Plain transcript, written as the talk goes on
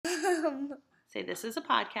Say, this is a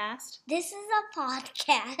podcast. This is a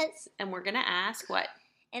podcast. And we're going to ask what?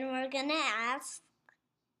 And we're going to ask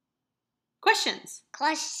questions.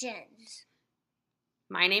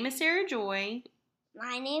 My name is Sarah Joy.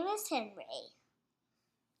 My name is Henry.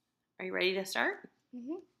 Are you ready to start?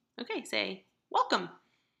 Mm-hmm. Okay, say, welcome.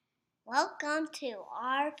 Welcome to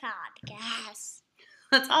our podcast.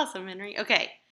 That's awesome, Henry. Okay,